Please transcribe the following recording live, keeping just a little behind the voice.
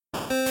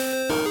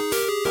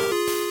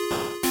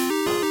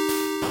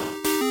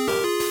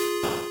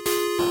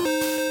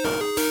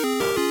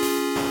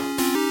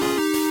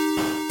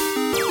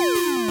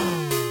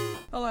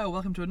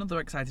to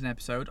another exciting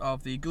episode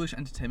of the Ghoulish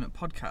Entertainment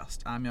Podcast.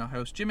 I'm your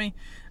host Jimmy,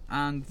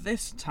 and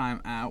this time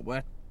out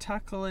we're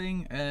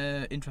tackling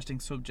an interesting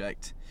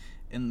subject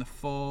in the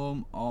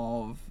form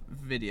of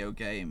video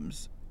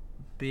games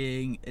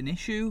being an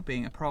issue,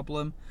 being a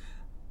problem,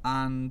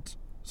 and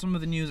some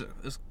of the news that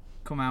has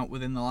come out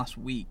within the last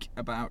week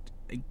about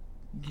a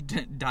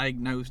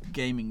diagnosed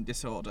gaming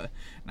disorder.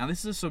 Now, this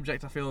is a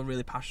subject I feel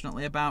really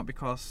passionately about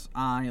because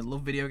I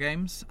love video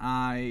games.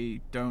 I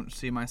don't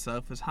see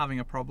myself as having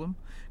a problem.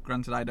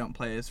 Granted, I don't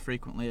play as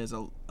frequently as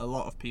a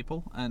lot of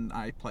people, and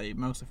I play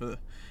mostly for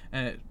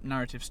the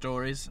narrative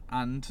stories,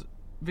 and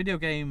video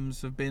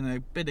games have been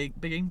a big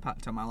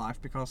impact on my life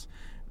because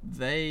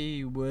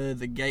they were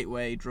the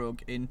gateway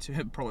drug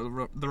into,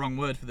 probably the wrong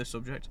word for this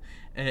subject,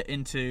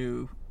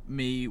 into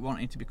me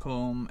wanting to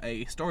become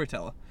a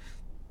storyteller.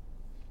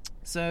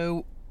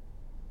 So,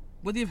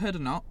 whether you've heard or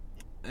not,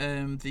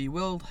 the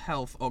World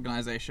Health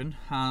Organization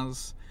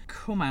has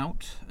come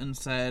out and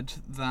said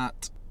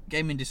that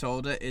gaming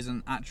disorder is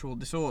an actual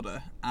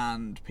disorder,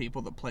 and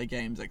people that play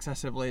games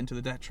excessively and to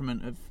the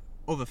detriment of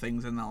other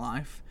things in their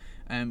life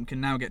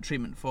can now get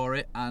treatment for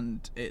it,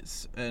 and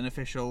it's an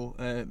official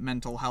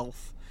mental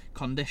health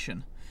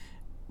condition,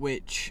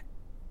 which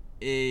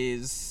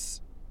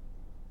is,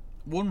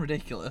 one,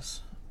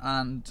 ridiculous,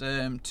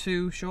 and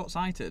two,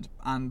 short-sighted,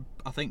 and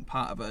I think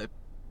part of a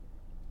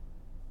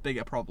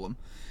bigger problem.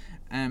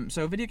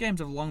 So video games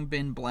have long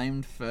been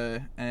blamed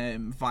for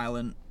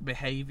violent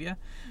behaviour,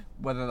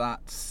 whether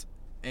that's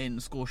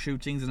in school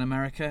shootings in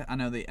America. I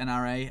know the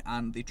NRA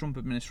and the Trump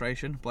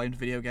administration blamed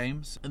video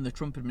games, and the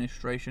Trump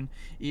administration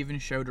even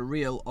showed a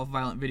reel of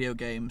violent video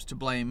games to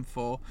blame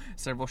for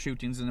several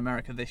shootings in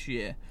America this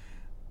year.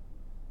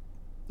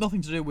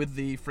 Nothing to do with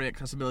the free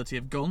accessibility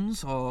of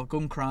guns or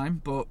gun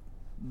crime, but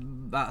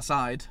that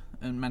aside,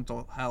 and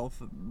mental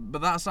health,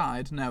 but that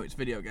aside, no, it's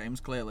video games,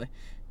 clearly,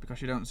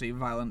 because you don't see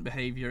violent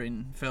behaviour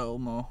in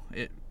film or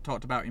it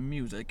talked about in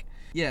music.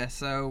 Yeah,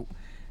 so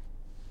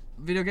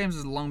video games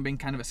has long been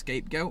kind of a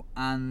scapegoat,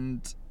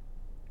 and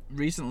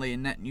recently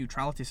in net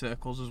neutrality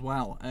circles as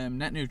well.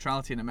 Net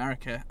neutrality in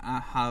America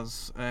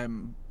has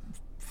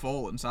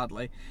fallen,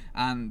 sadly,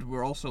 and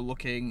we're also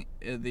looking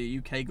at the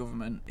UK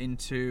government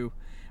into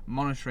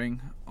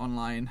monitoring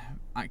online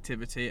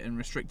activity and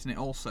restricting it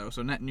also.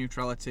 So net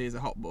neutrality is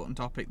a hot button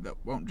topic that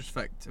won't just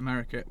affect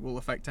America, it will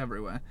affect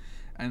everywhere,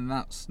 and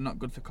that's not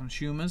good for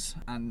consumers,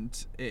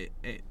 and it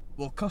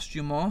will cost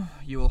you more,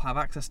 you will have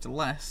access to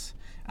less,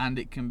 and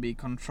it can be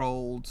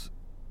controlled,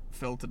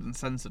 filtered and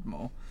censored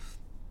more.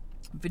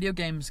 Video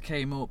games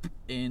came up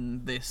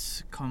in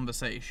this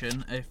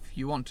conversation. If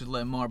you want to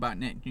learn more about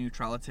net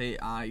neutrality,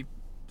 I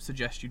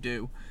suggest you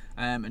do,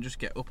 and just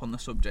get up on the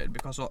subject,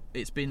 because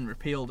it's been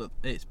repealed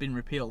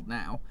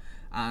now,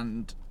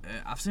 and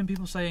I've seen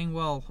people saying,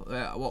 well,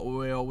 what were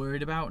we all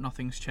worried about,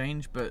 nothing's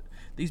changed, but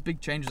these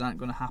big changes aren't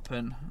going to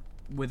happen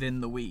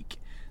within the week.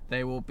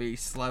 They will be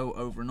slow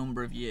over a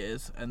number of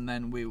years, and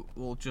then we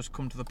will just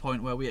come to the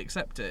point where we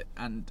accept it,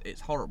 and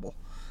it's horrible.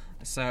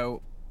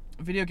 So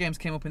video games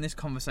came up in this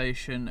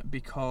conversation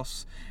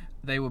because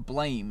they were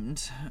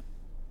blamed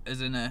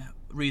as in a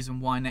reason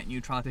why net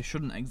neutrality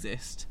shouldn't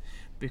exist,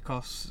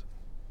 because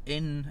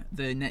in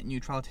the net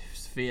neutrality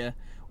sphere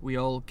we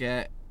all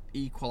get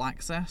equal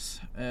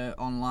access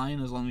online,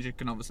 as long as you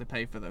can obviously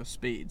pay for those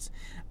speeds,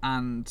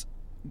 and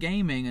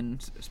gaming,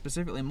 and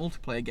specifically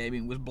multiplayer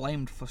gaming, was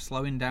blamed for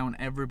slowing down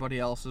everybody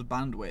else's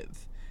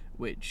bandwidth,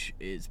 which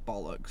is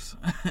bollocks.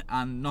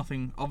 And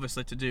nothing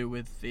obviously to do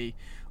with the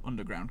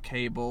underground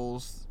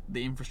cables,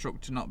 the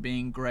infrastructure not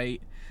being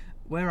great.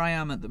 Where I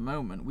am at the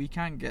moment, we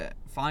can't get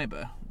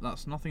fibre.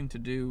 That's nothing to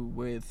do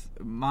with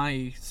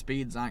my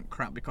speeds aren't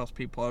crap because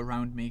people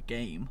around me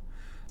game.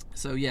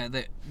 So yeah,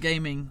 the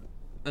gaming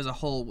as a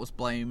whole was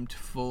blamed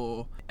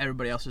for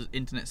everybody else's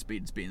internet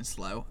speeds being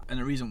slow, and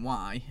the reason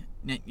why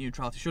net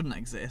neutrality shouldn't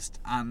exist,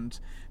 and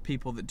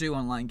people that do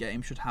online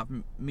games should have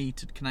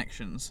metered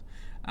connections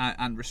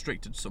and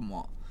restricted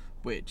somewhat,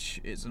 which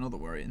is another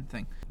worrying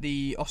thing.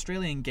 The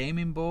Australian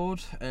Gaming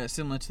Board,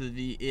 similar to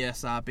the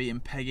ESRB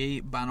and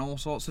PEGI, ban all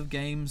sorts of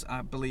games.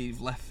 I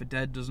believe Left 4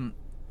 Dead doesn't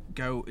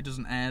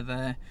air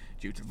there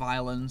due to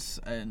violence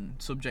and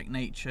subject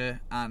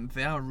nature, and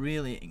they are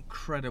really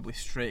incredibly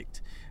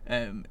strict.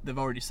 They've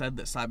already said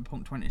that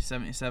Cyberpunk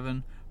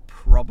 2077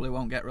 probably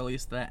won't get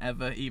released there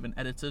ever, even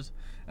edited,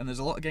 and there's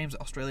a lot of games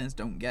that Australians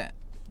don't get.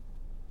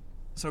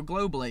 So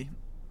globally,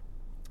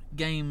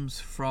 games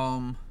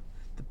from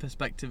the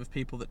perspective of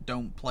people that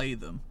don't play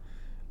them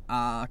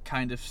are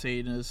kind of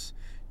seen as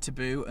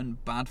taboo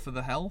and bad for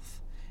the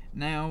health.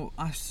 Now,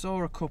 I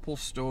saw a couple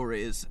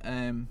stories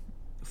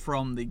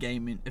from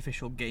the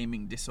official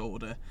gaming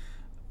disorder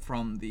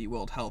from the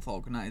World Health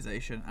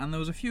Organization, and there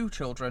was a few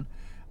children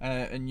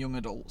and young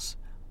adults,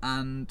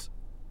 and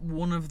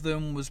one of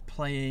them was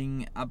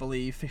playing, I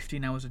believe,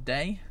 15 hours a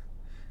day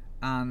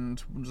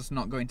and just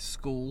not going to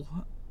school,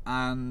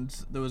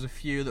 and there was a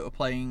few that were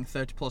playing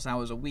 30 plus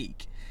hours a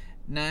week.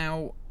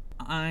 Now,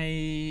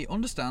 I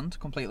understand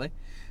completely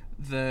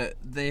that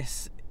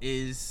this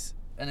is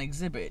an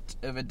exhibit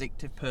of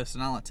addictive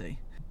personality,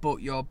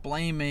 but you're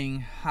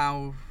blaming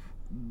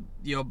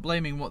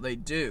what they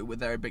do with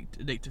their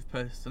addictive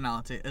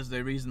personality as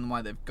the reason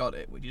why they've got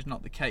it, which is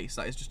not the case.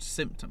 That is just a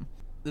symptom.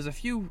 There's a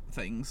few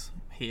things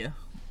here.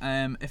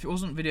 If it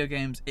wasn't video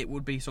games, it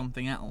would be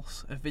something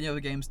else. If video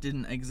games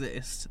didn't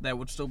exist, there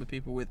would still be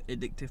people with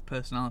addictive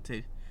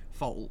personality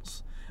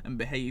faults and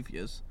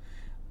behaviours.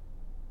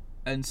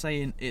 And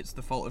saying it's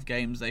the fault of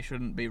games, they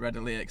shouldn't be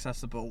readily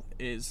accessible,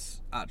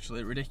 is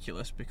actually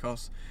ridiculous,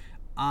 because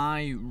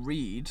I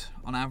read,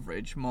 on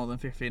average, more than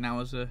 15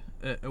 hours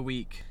a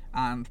week,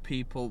 and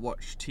people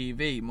watch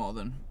TV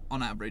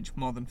on average,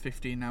 more than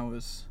 15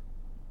 hours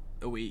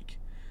a week.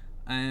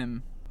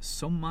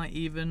 Some might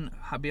even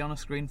be on a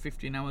screen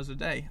 15 hours a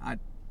day.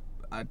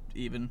 I'd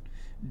even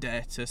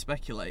dare to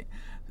speculate.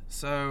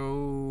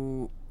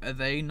 So, are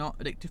they not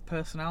addictive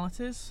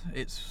personalities?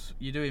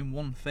 You're doing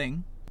one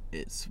thing.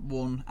 It's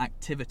one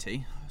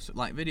activity,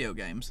 like video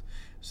games.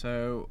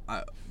 So,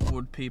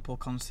 would people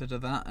consider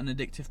that an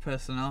addictive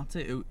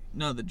personality?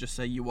 No, they'd just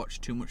say you watch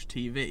too much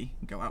TV,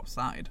 go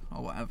outside,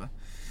 or whatever.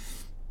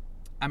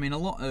 I mean, a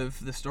lot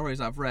of the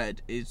stories I've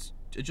read is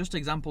just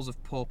examples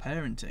of poor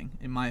parenting,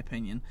 in my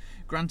opinion.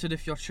 Granted,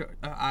 if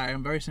I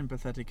am very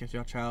sympathetic if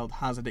your child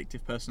has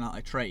addictive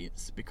personality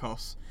traits,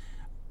 because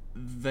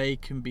they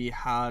can be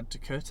hard to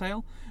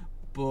curtail.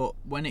 But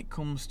when it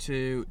comes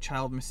to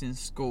child missing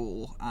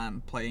school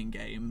and playing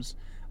games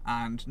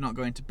and not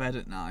going to bed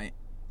at night,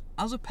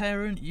 as a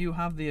parent, you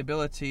have the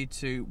ability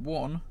to,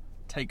 1,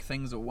 take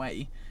things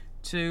away,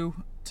 2,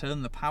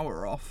 turn the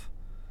power off,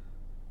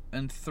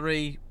 and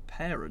 3,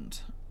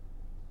 parent.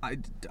 I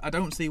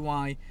don't see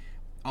why,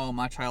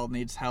 my child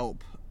needs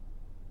help,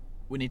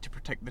 we need to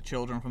protect the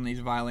children from these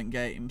violent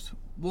games.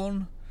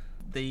 1,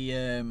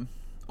 the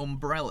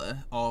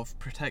umbrella of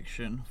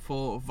protection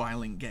for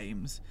violent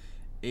games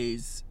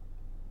is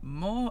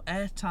more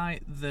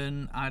airtight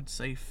than I'd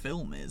say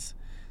film is.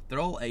 They're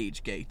all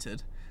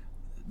age-gated.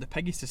 The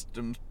PEGI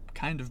system's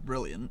kind of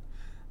brilliant.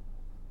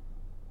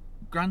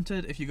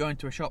 Granted, if you go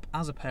into a shop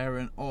as a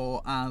parent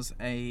or as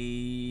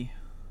a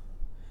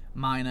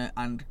minor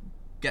and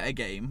get a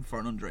game for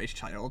an underage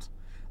child,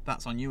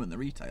 that's on you and the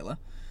retailer.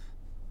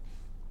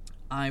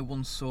 I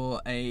once saw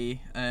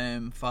a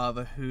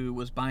father who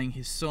was buying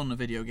his son a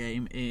video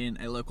game in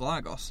a local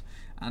Argos,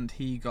 and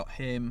he got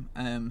him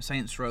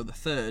Saints Row the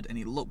Third, and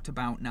he looked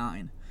about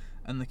 9,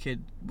 and the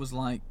kid was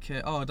like,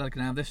 "Oh, Dad,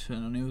 can I have this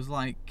one?" And he was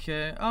like,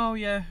 "Oh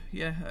yeah,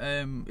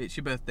 it's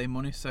your birthday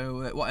money,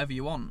 so whatever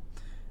you want."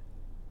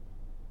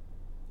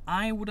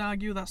 I would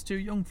argue that's too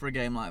young for a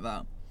game like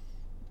that,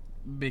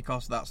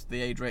 because that's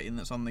the age rating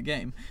that's on the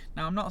game.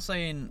 Now, I'm not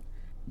saying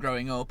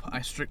growing up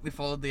I strictly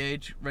followed the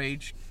age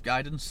range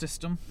guidance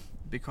system,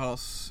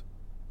 because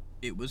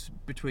it was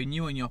between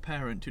you and your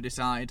parent to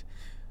decide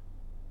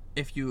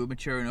if you were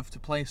mature enough to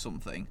play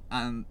something,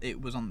 and it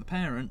was on the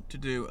parent to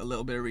do a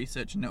little bit of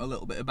research and know a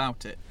little bit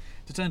about it.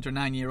 To turn to a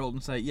 9-year-old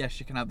and say, yes,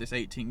 you can have this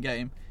 18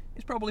 game,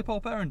 is probably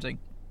poor parenting.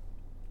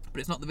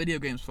 But it's not the video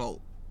game's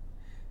fault.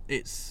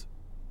 It's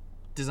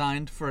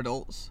designed for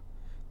adults,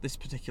 this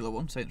particular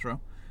one, Saints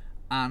Row,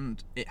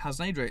 and it has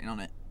an age rating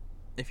on it.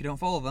 If you don't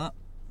follow that,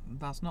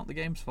 that's not the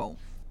game's fault.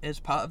 As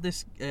part of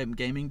this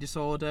gaming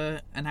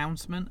disorder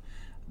announcement,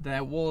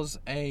 there was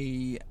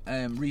a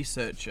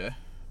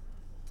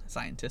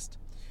scientist,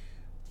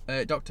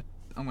 Dr.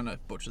 I'm going to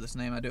butcher this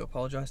name, I do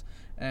apologise,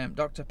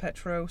 Dr.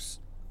 Petros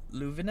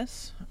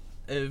Louvinis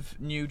of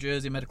New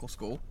Jersey Medical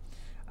School.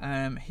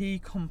 He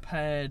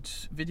compared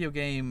video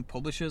game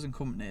publishers and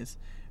companies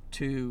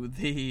to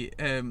the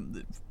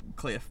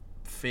clear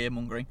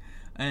fear-mongering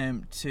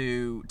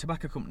to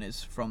tobacco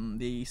companies from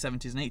the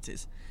 70s and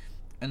 80s,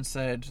 and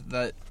said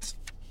that,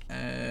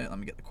 let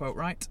me get the quote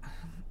right,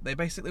 they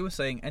basically were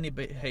saying any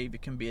behaviour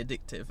can be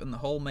addictive, and the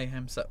whole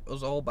mayhem set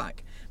us all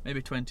back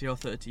maybe 20 or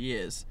 30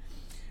 years.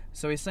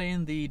 So he's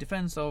saying the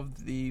defence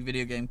of the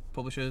video game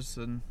publishers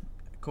and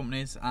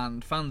companies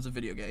and fans of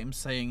video games,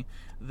 saying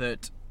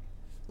that,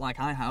 like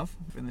I have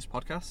in this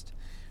podcast,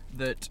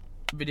 that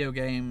video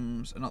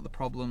games are not the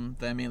problem,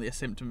 they're merely a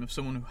symptom of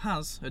someone who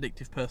has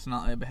addictive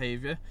personality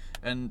behaviour,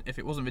 and if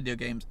it wasn't video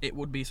games, it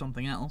would be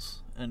something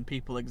else, and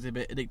people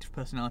exhibit addictive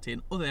personality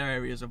in other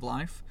areas of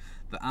life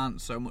that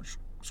aren't so much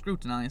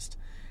scrutinised.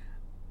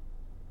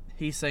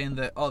 He's saying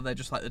that, they're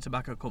just like the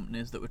tobacco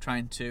companies that were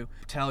trying to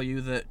tell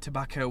you that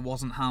tobacco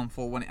wasn't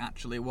harmful when it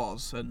actually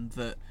was, and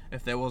that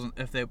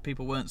if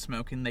people weren't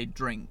smoking, they'd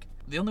drink.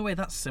 The only way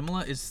that's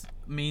similar is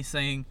me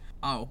saying,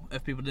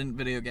 if people didn't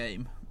video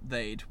game,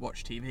 they'd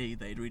watch TV,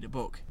 they'd read a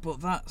book.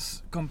 But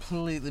that's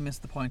completely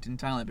missed the point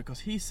entirely, because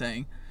he's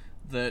saying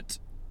that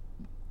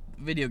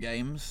video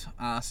games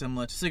are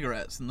similar to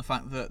cigarettes and the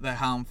fact that they're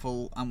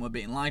harmful and we're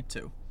being lied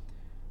to.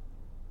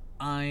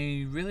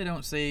 I really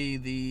don't see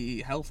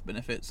the health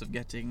benefits of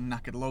getting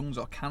knackered lungs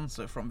or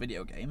cancer from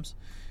video games.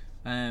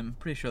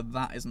 Pretty sure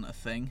that isn't a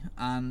thing,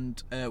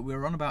 and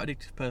we're on about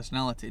addictive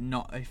personality,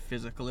 not a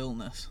physical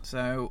illness.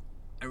 So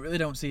I really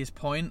don't see his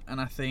point,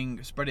 and I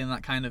think spreading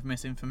that kind of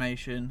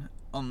misinformation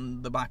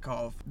on the back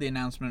of the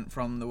announcement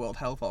from the World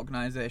Health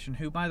Organization,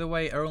 who, by the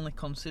way, are only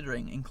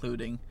considering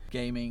including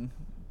gaming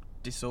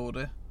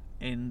disorder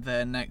in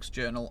their next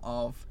journal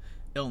of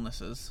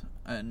illnesses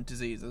and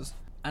diseases.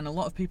 And a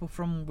lot of people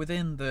from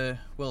within the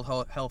World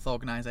Health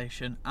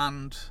Organization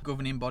and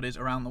governing bodies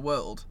around the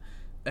world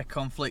are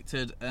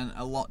conflicted, and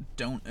a lot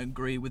don't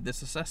agree with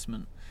this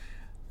assessment.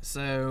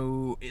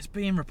 So it's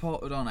being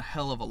reported on a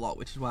hell of a lot,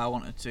 which is why I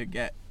wanted to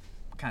get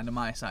kind of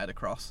my side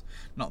across.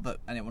 Not that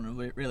anyone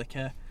would really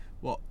care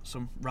what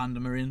some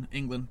randomer in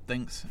England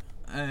thinks,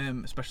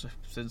 especially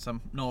since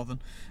I'm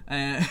northern.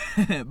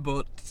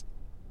 But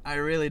I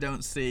really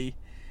don't see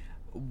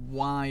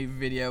why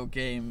video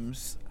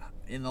games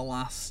in the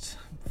last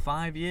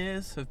 5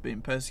 years have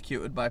been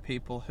persecuted by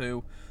people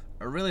who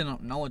are really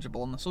not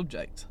knowledgeable on the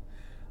subject,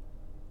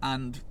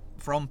 and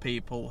from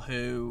people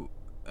who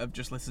have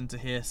just listened to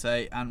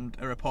hearsay and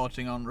are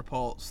reporting on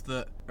reports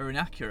that are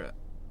inaccurate.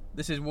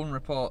 This is one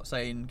report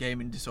saying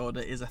gaming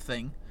disorder is a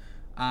thing,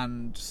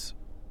 and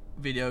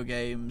video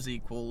games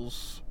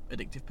equals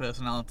addictive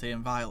personality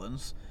and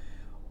violence.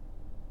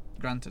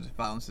 Granted,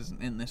 violence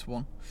isn't in this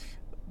one,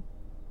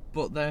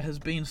 but there has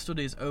been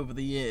studies over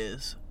the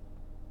years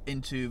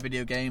into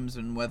video games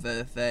and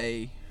whether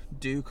they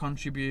do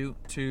contribute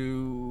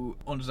to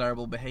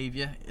undesirable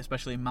behaviour,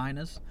 especially in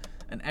minors,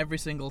 and every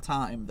single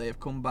time they have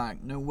come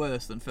back no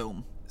worse than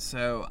film.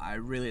 So I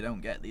really don't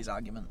get these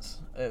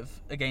arguments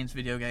against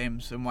video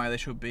games and why they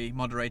should be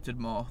moderated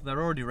more.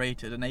 They're already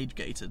rated and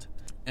age-gated.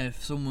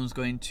 If someone's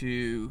going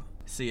to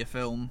see a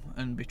film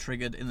and be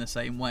triggered in the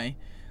same way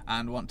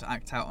and want to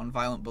act out on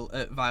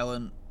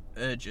violent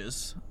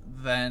urges,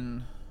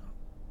 then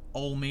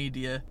all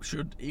media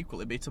should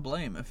equally be to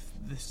blame if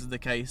this is the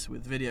case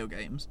with video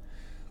games.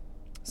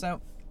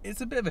 So it's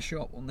a bit of a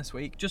short one this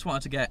week. Just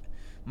wanted to get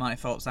my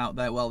thoughts out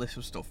there while this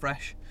was still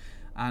fresh.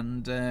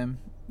 And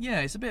yeah,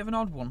 it's a bit of an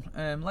odd one.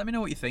 Let me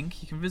know what you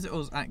think. You can visit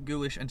us at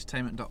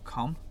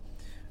ghoulishentertainment.com.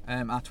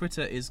 Our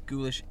Twitter is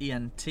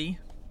ghoulishnT,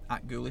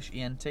 at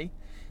ghoulishnT.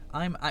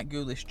 I'm at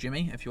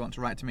ghoulishjimmy if you want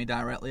to write to me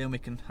directly and we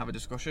can have a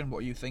discussion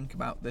what you think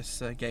about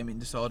this gaming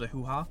disorder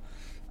hoo-ha.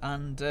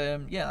 And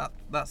yeah,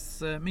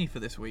 that's me for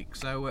this week.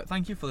 So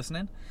thank you for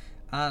listening,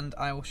 and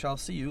I shall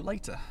see you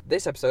later.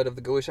 This episode of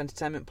the Ghoulish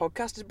Entertainment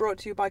Podcast is brought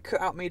to you by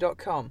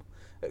cutoutme.com.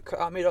 At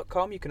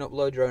cutoutme.com you can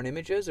upload your own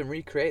images and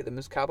recreate them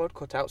as cardboard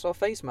cutouts or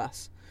face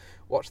masks.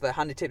 Watch their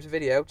handy tips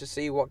video to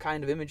see what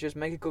kind of images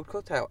make a good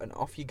cutout, and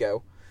off you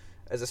go.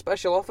 As a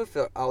special offer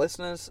for our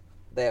listeners,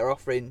 they are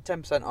offering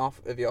 10%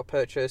 off of your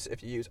purchase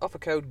if you use offer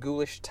code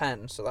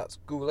Ghoulish10. So that's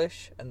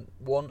Ghoulish and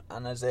 1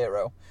 and a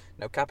 0.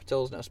 No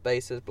capitals, no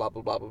spaces, blah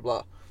blah blah blah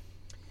blah.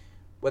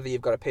 Whether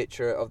you've got a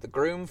picture of the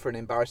groom for an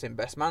embarrassing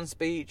best man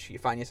speech, you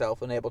find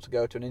yourself unable to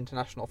go to an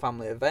international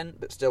family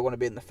event but still want to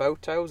be in the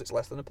photos, it's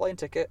less than a plane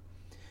ticket.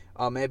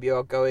 Or maybe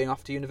you're going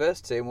off to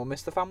university and will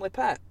miss the family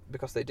pet,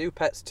 because they do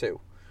pets too.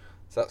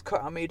 So that's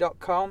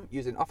cutoutme.com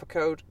using offer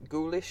code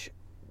Ghoulish10.